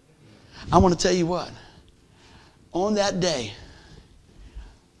there. I want to tell you what. On that day,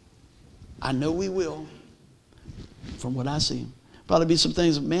 I know we will, from what I see, probably be some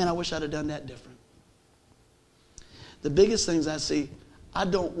things, man, I wish I'd have done that different. The biggest things I see, I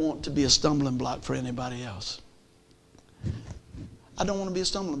don't want to be a stumbling block for anybody else. I don't want to be a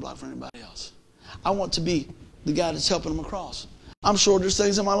stumbling block for anybody else. I want to be the guy that's helping them across. I'm sure there's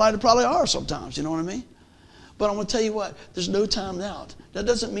things in my life that probably are sometimes, you know what I mean? But I'm going to tell you what, there's no time out. That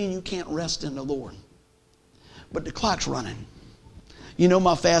doesn't mean you can't rest in the Lord. But the clock's running. You know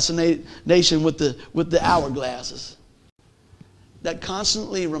my fascination with the hourglasses. That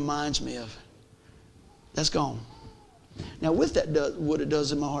constantly reminds me of, that's gone. Now with that, what it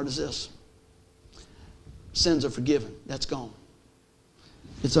does in my heart is this. Sins are forgiven. That's gone.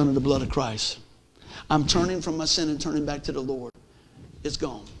 It's under the blood of Christ. I'm turning from my sin and turning back to the Lord. It's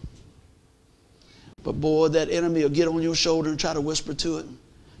gone. But boy, that enemy will get on your shoulder and try to whisper to it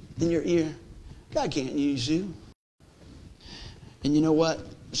in your ear. God can't use you. And you know what?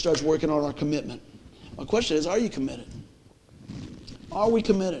 It starts working on our commitment. My question is, are you committed? Are we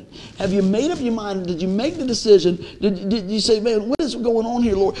committed? Have you made up your mind? Did you make the decision? Did you say, man, what is going on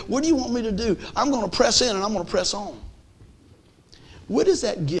here, Lord? What do you want me to do? I'm going to press in and I'm going to press on. What is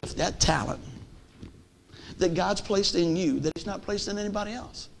that gift, that talent that God's placed in you that He's not placed in anybody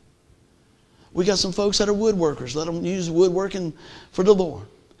else? We got some folks that are woodworkers. Let them use woodworking for the Lord.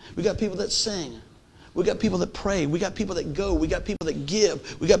 We got people that sing. We got people that pray. We got people that go. We got people that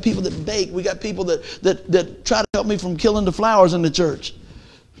give. We got people that bake. We got people that try to help me from killing the flowers in the church.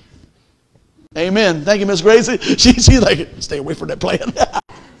 Amen. Thank you, Miss Gracie. She's like, stay away from that playing.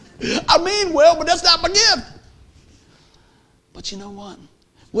 I mean well, but that's not my gift. But you know what?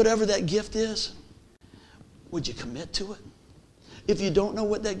 Whatever that gift is, would you commit to it? If you don't know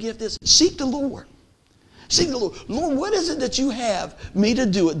what that gift is, seek the Lord. Seek the Lord. Lord, what is it that you have me to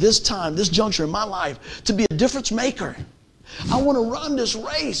do at this time, this juncture in my life, to be a difference maker? I want to run this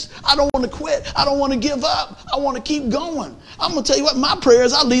race. I don't want to quit. I don't want to give up. I want to keep going. I'm going to tell you what, my prayer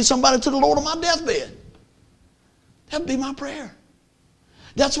is I lead somebody to the Lord on my deathbed. That'd be my prayer.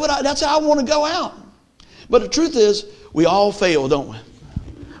 That's how I want to go out. But the truth is, we all fail, don't we?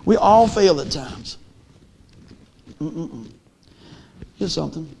 We all fail at times. Here's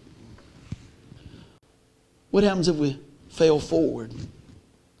something. What happens if we fail forward?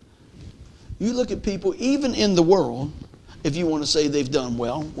 You look at people, even in the world, if you want to say they've done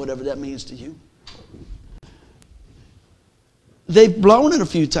well, whatever that means to you. They've blown it a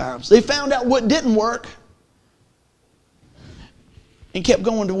few times. They found out what didn't work and kept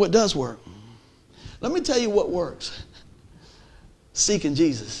going to what does work. Let me tell you what works. Seeking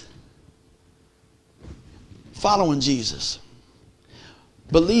Jesus. Following Jesus.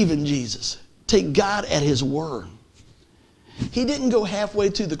 Believing Jesus. Take God at His word. He didn't go halfway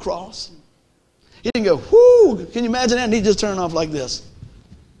to the cross. He didn't go, whoo, can you imagine that? And he just turned off like this.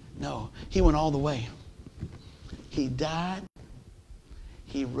 No, He went all the way. He died,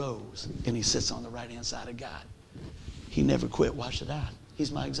 He rose, and He sits on the right-hand side of God. He never quit. Why should I?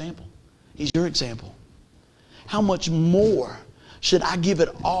 He's my example. He's your example. How much more should I give it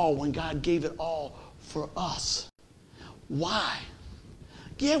all when God gave it all for us? Why?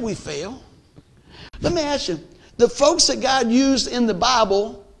 Yeah, we fail. Let me ask you, the folks that God used in the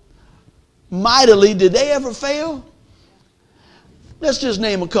Bible mightily, did they ever fail? Let's just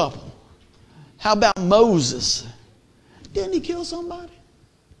name a couple. How about Moses? Didn't he kill somebody?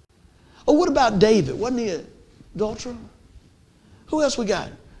 Or what about David? Wasn't he an adulterer? Who else we got?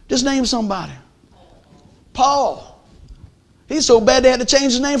 Just name somebody. Paul. He's so bad they had to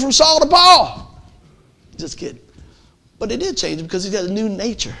change his name from Saul to Paul. Just kidding. But they did change him because he's got a new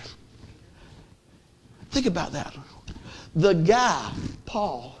nature. Think about that. The guy,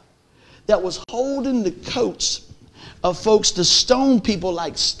 Paul, that was holding the coats of folks to stone people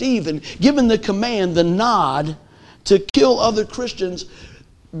like Stephen, giving the command, the nod, to kill other Christians,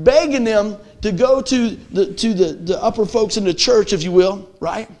 begging them to go to the upper folks in the church, if you will,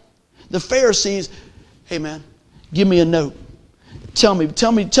 right? The Pharisees, hey man, give me a note. Tell me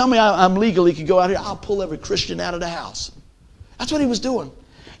I'm legally could go out here. I'll pull every Christian out of the house. That's what he was doing.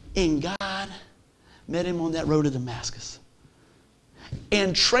 And God met him on that road to Damascus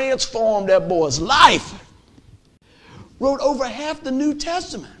and transformed that boy's life. Wrote over half the New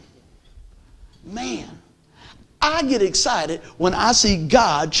Testament. Man, I get excited when I see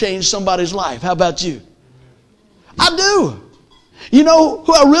God change somebody's life. How about you? I do. You know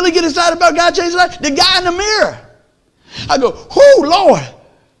who I really get excited about God changing life? The guy in the mirror. I go, whoo, Lord,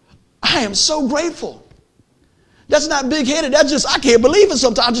 I am so grateful. That's not big-headed. That's just, I can't believe it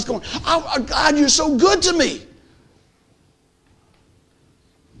sometimes. I'm just going, oh, God, you're so good to me.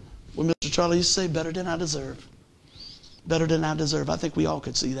 Well, Mr. Charlie used to say, better than I deserve. Better than I deserve. I think we all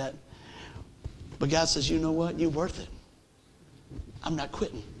could see that. But God says, you know what? You're worth it. I'm not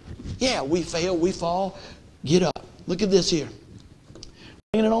quitting. Yeah, we fail, we fall. Get up. Look at this here.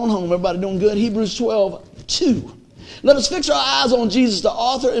 Bringing it on home. Everybody doing good? Hebrews 12:2. Let us fix our eyes on Jesus, the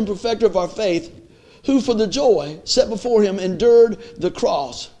author and perfecter of our faith, who for the joy set before him endured the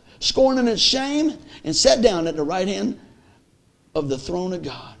cross, scorning its shame, and sat down at the right hand of the throne of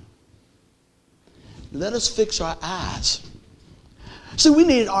God. Let us fix our eyes. See, we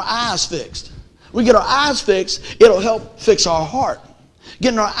need our eyes fixed. We get our eyes fixed, it'll help fix our heart.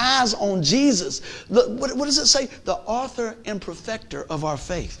 Getting our eyes on Jesus. What does it say? The author and perfecter of our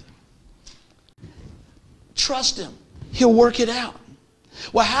faith. Trust Him. He'll work it out.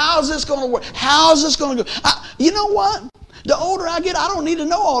 Well, how's this going to work? How's this going to go? You know what? The older I get, I don't need to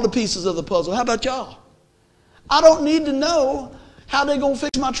know all the pieces of the puzzle. How about y'all? I don't need to know how they're going to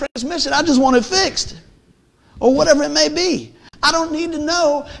fix my transmission. I just want it fixed. Or whatever it may be. I don't need to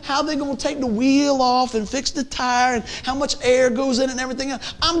know how they're going to take the wheel off and fix the tire and how much air goes in it and everything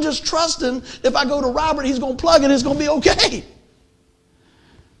else. I'm just trusting if I go to Robert, he's going to plug it, it's going to be okay.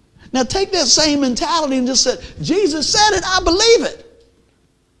 Now take that same mentality and just say, Jesus said it, I believe it.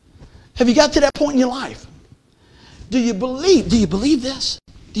 Have you got to that point in your life? Do you believe this?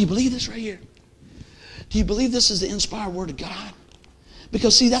 Do you believe this right here? Do you believe this is the inspired word of God?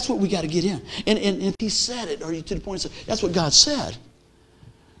 Because see, that's what we got to get in. And if He said it, or you to the point of saying, that's what God said.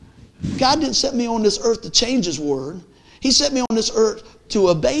 God didn't set me on this earth to change His word. He set me on this earth to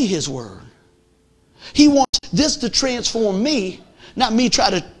obey His word. He wants this to transform me, not me try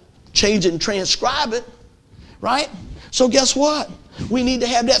to change it and transcribe it. Right? So guess what? We need to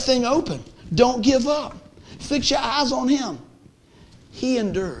have that thing open. Don't give up. Fix your eyes on him. He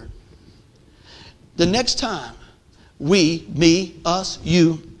endured. The next time we, me, us,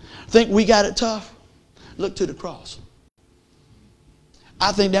 you, think we got it tough, look to the cross.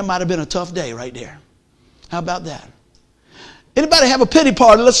 I think that might have been a tough day right there. How about that? Anybody have a pity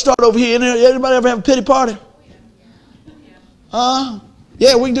party? Let's start over here. Anybody ever have a pity party?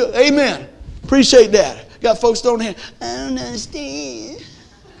 Yeah, we do. Amen. Appreciate that. Got folks throwing their hand. I don't understand.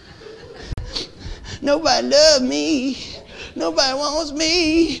 Nobody loves me. Nobody wants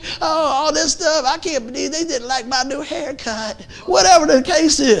me. Oh, all this stuff. I can't believe they didn't like my new haircut. Whatever the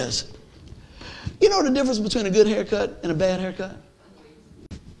case is. You know the difference between a good haircut and a bad haircut?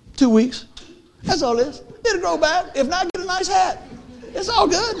 2 weeks. That's all it is. It'll grow back. If not, get a nice hat. It's all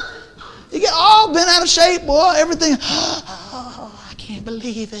good. You get all bent out of shape, boy. Everything. Oh, I can't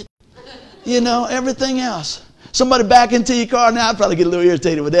believe it. You know, everything else. Somebody back into your car now, I'd probably get a little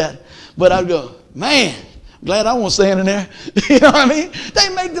irritated with that. But I'd go, man, I'm glad I won't stand in there. You know what I mean? They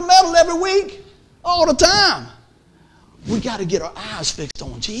make the metal every week, all the time. We got to get our eyes fixed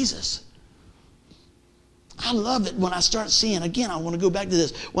on Jesus. I love it when I start seeing, again, I want to go back to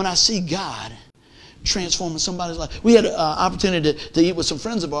this, when I see God transforming somebody's life. We had an opportunity to eat with some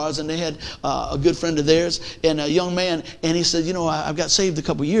friends of ours, and they had a good friend of theirs and a young man, and he said, you know, I got saved a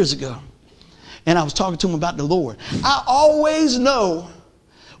couple years ago, and I was talking to him about the Lord. I always know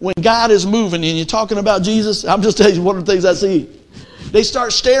when God is moving and you're talking about Jesus. I'm just telling you one of the things I see. They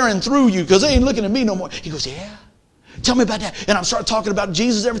start staring through you because they ain't looking at me no more. He goes, yeah. Tell me about that. And I'm starting talking about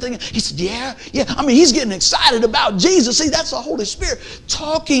Jesus, everything. He said, yeah. I mean, he's getting excited about Jesus. See, that's the Holy Spirit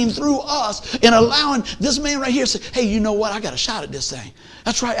talking through us and allowing this man right here to say, hey, you know what? I got a shot at this thing.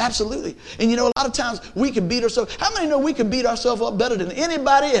 That's right, absolutely. And you know, a lot of times we can beat ourselves. How many know we can beat ourselves up better than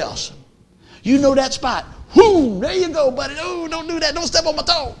anybody else? You know that spot. Whoo, there you go, buddy. Oh, don't do that. Don't step on my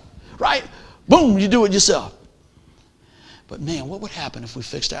toe. Right? Boom, you do it yourself. But man, what would happen if we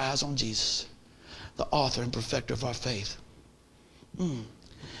fixed our eyes on Jesus, the author and perfecter of our faith?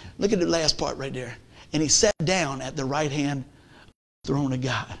 Look at the last part right there. And he sat down at the right hand throne of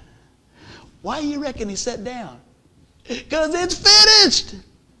God. Why do you reckon he sat down? Because it's finished.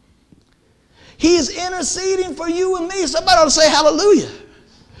 He is interceding for you and me. Somebody ought to say hallelujah.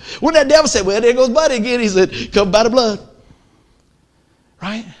 When that devil said, well, there goes Buddy again, he said, covered by the blood.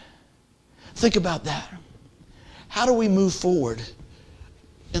 Right? Think about that. How do we move forward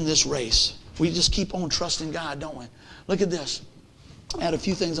in this race? We just keep on trusting God, don't we? Look at this. I had a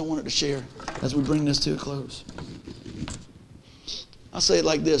few things I wanted to share as we bring this to a close. I'll say it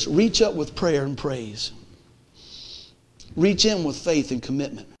like this. Reach up with prayer and praise. Reach in with faith and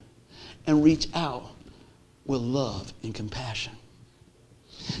commitment. And reach out with love and compassion.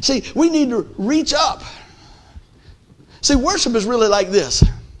 See, we need to reach up. See, worship is really like this.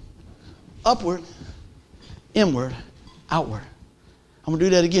 Upward, inward, outward. I'm going to do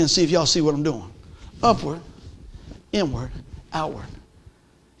that again, see if y'all see what I'm doing. Upward, inward, outward.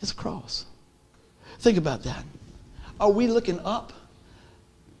 It's a cross. Think about that. Are we looking up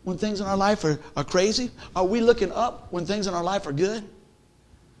when things in our life are crazy? Are we looking up when things in our life are good?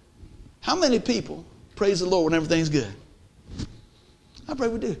 How many people praise the Lord when everything's good? I pray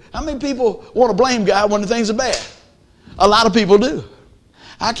we do. How many people want to blame God when the things are bad? A lot of people do.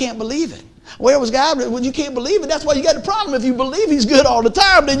 I can't believe it. Where was God? Well, you can't believe it. That's why you got the problem. If you believe he's good all the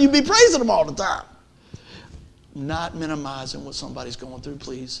time, then you'd be praising him all the time. Not minimizing what somebody's going through,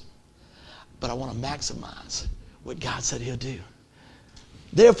 please. But I want to maximize what God said he'll do.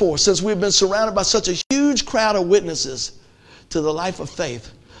 Therefore, since we've been surrounded by such a huge crowd of witnesses to the life of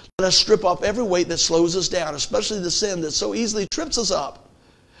faith, let us strip off every weight that slows us down, especially the sin that so easily trips us up,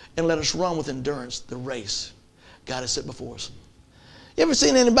 and let us run with endurance the race God has set before us. You ever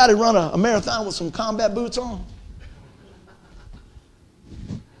seen anybody run a marathon with some combat boots on?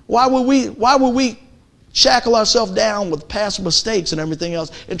 Why would we shackle ourselves down with past mistakes and everything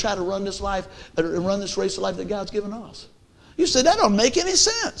else and try to run this life, run this race of life that God's given us? You say that don't make any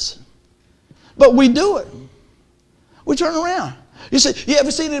sense. But we do it. We turn around. You say, you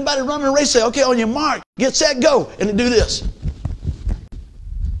ever seen anybody running a race? Say, okay, on your mark, get set, go, and they do this.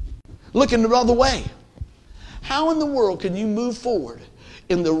 Looking the other way. How in the world can you move forward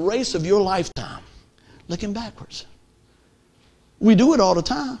in the race of your lifetime looking backwards? We do it all the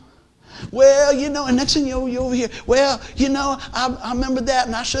time. Well, you know, and next thing you know, you're over here. Well, you know, I remember that,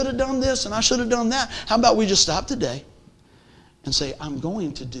 and I should have done this, and I should have done that. How about we just stop today and say, I'm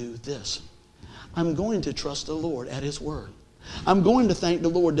going to do this. I'm going to trust the Lord at his word. I'm going to thank the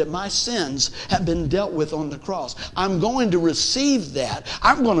Lord that my sins have been dealt with on the cross. I'm going to receive that.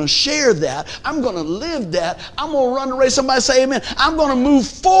 I'm going to share that. I'm going to live that. I'm going to run the race. Somebody say amen. I'm going to move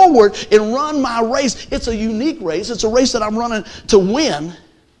forward and run my race. It's a unique race. It's a race that I'm running to win,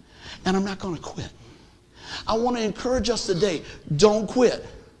 and I'm not going to quit. I want to encourage us today, don't quit.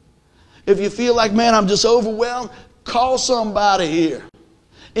 If you feel like, man, I'm just overwhelmed, call somebody here.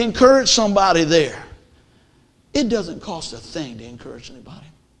 Encourage somebody there. It doesn't cost a thing to encourage anybody.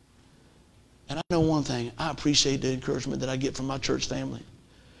 And I know one thing, I appreciate the encouragement that I get from my church family.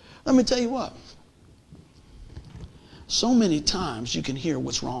 Let me tell you what. So many times you can hear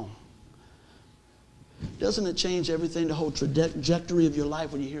what's wrong. Doesn't it change everything, the whole trajectory of your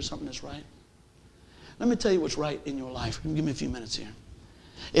life when you hear something that's right? Let me tell you what's right in your life. Give me a few minutes here.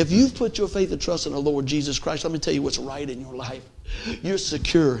 If you've put your faith and trust in the Lord Jesus Christ, let me tell you what's right in your life. You're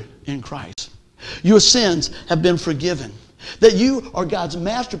secure in Christ. Your sins have been forgiven. That you are God's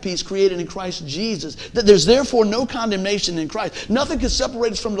masterpiece created in Christ Jesus. That there's therefore no condemnation in Christ. Nothing can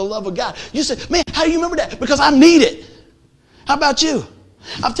separate us from the love of God. You say, man, how do you remember that? Because I need it. How about you?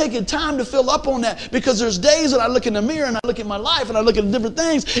 I've taken time to fill up on that because there's days that I look in the mirror and I look at my life and I look at different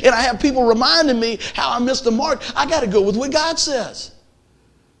things and I have people reminding me how I missed the mark. I got to go with what God says.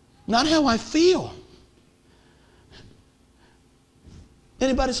 Not how I feel.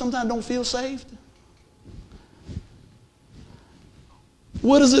 Anybody sometimes don't feel saved?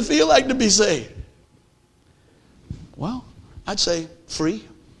 What does it feel like to be saved? Well, I'd say free.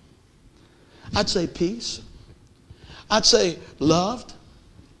 I'd say peace. I'd say loved.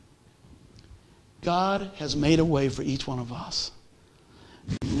 God has made a way for each one of us.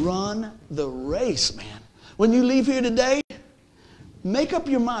 Run the race, man. When you leave here today, make up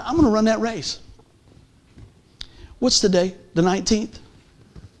your mind. I'm going to run that race. What's today? The 19th?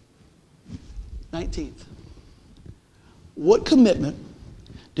 19th. What commitment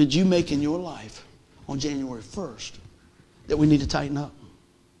did you make in your life on January 1st that we need to tighten up?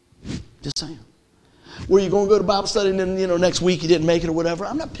 Just saying. Were you going to go to Bible study and then next week you didn't make it or whatever?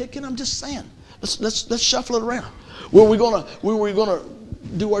 I'm not picking. I'm just saying. Let's shuffle it around. Were we going to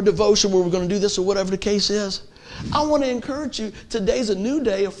do our devotion? Were we going to do this or whatever the case is? I want to encourage you. Today's a new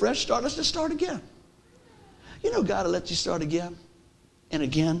day, a fresh start. Let's just start again. You know God will let you start again and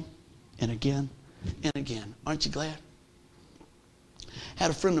again and again and again. Aren't you glad? Had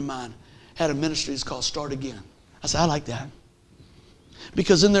a friend of mine had a ministry that's called Start Again. I said, I like that.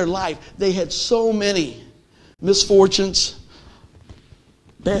 Because in their life, they had so many misfortunes,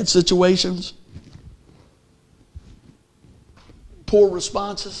 bad situations, poor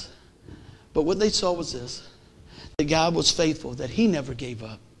responses. But what they saw was this, that God was faithful, that He never gave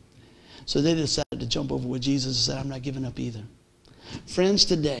up. So they decided to jump over with Jesus and said, I'm not giving up either. Friends,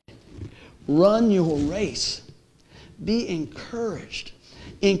 today, run your race. Be encouraged.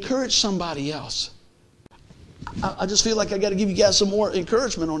 Encourage somebody else. I just feel like I got to give you guys some more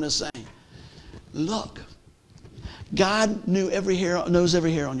encouragement on this thing. Look, God knows every hair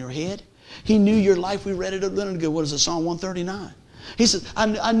on your head. He knew your life. We read it a minute ago. What is it? Psalm 139. He says,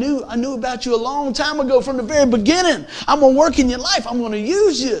 I knew about you a long time ago from the very beginning. I'm going to work in your life. I'm going to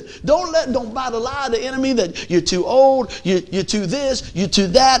use you. Don't buy the lie of the enemy that you're too old, you're too this, you're too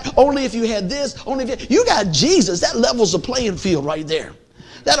that. Only if you had this, you got Jesus. That levels the playing field right there.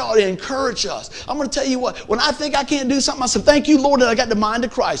 That ought to encourage us. I'm going to tell you what, when I think I can't do something, I say, thank you, Lord, that I got the mind of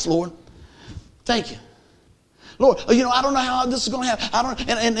Christ, Lord. Thank you. Lord, I don't know how this is going to happen.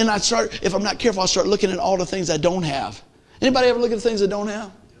 And I start, if I'm not careful, I'll start looking at all the things I don't have. Anybody ever look at the things I don't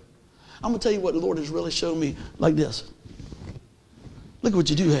have? I'm going to tell you what the Lord has really shown me like this. Look at what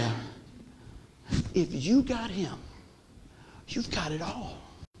you do have. If you got Him, you've got it all.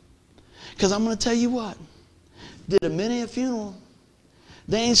 Because I'm going to tell you what. Did a many a funeral.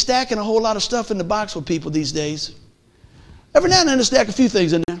 They ain't stacking a whole lot of stuff in the box with people these days. Every now and then they stack a few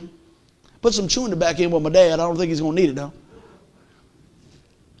things in there. Put some chewing tobacco in with my dad. I don't think he's going to need it though.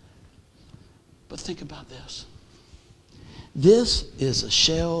 But think about this. This is a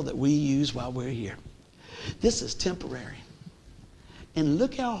shell that we use while we're here. This is temporary. And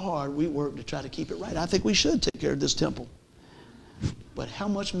look how hard we work to try to keep it right. I think we should take care of this temple. But how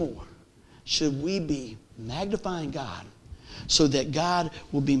much more should we be magnifying God so that God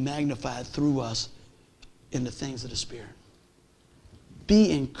will be magnified through us in the things of the Spirit?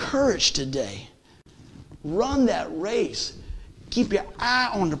 Be encouraged today. Run that race. Keep your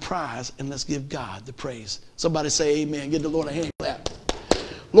eye on the prize and let's give God the praise. Somebody say amen. Give the Lord a hand clap.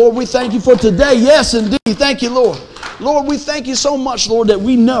 Lord, we thank you for today. Yes, indeed. Thank you, Lord. Lord, we thank you so much, Lord, that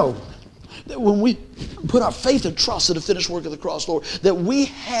we know that when we put our faith and trust in the finished work of the cross, Lord, that we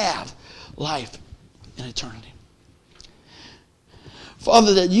have life in eternity.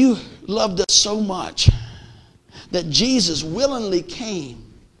 Father, that you loved us so much that Jesus willingly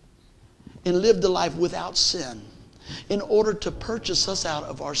came and lived a life without sin in order to purchase us out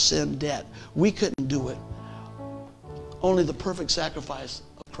of our sin debt. We couldn't do it. Only the perfect sacrifice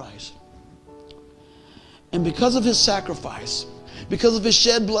of Christ. And because of his sacrifice, because of his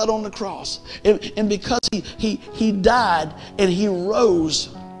shed blood on the cross, and because he died and he rose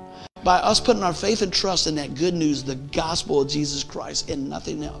by us putting our faith and trust in that good news, the gospel of Jesus Christ and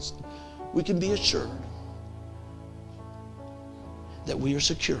nothing else, we can be assured that we are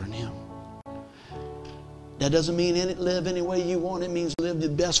secure in him. That doesn't mean live any way you want. It means live the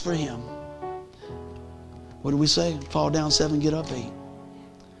best for him. What do we say? Fall down 7, get up 8.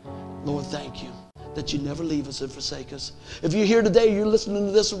 Lord, thank you that you never leave us and forsake us. If you're here today, you're listening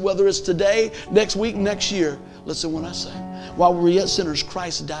to this, whether it's today, next week, next year, listen when I say, while we were yet sinners,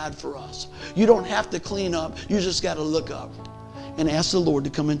 Christ died for us. You don't have to clean up. You just got to look up and ask the Lord to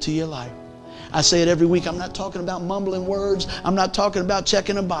come into your life. I say it every week. I'm not talking about mumbling words. I'm not talking about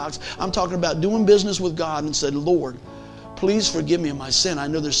checking a box. I'm talking about doing business with God and said, Lord, please forgive me of my sin. I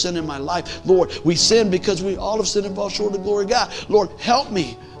know there's sin in my life. Lord, we sin because we all have sinned and fall short of the glory of God. Lord, help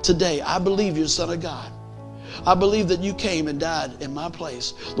me today. I believe you're the Son of God. I believe that you came and died in my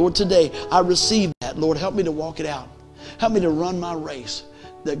place. Lord, today I receive that. Lord, help me to walk it out. Help me to run my race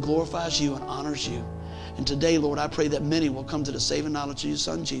that glorifies you and honors you. And today, Lord, I pray that many will come to the saving knowledge of your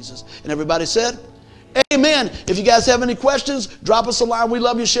Son, Jesus. And everybody said, amen. If you guys have any questions, drop us a line. We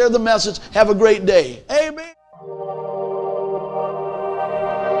love you. Share the message. Have a great day. Amen.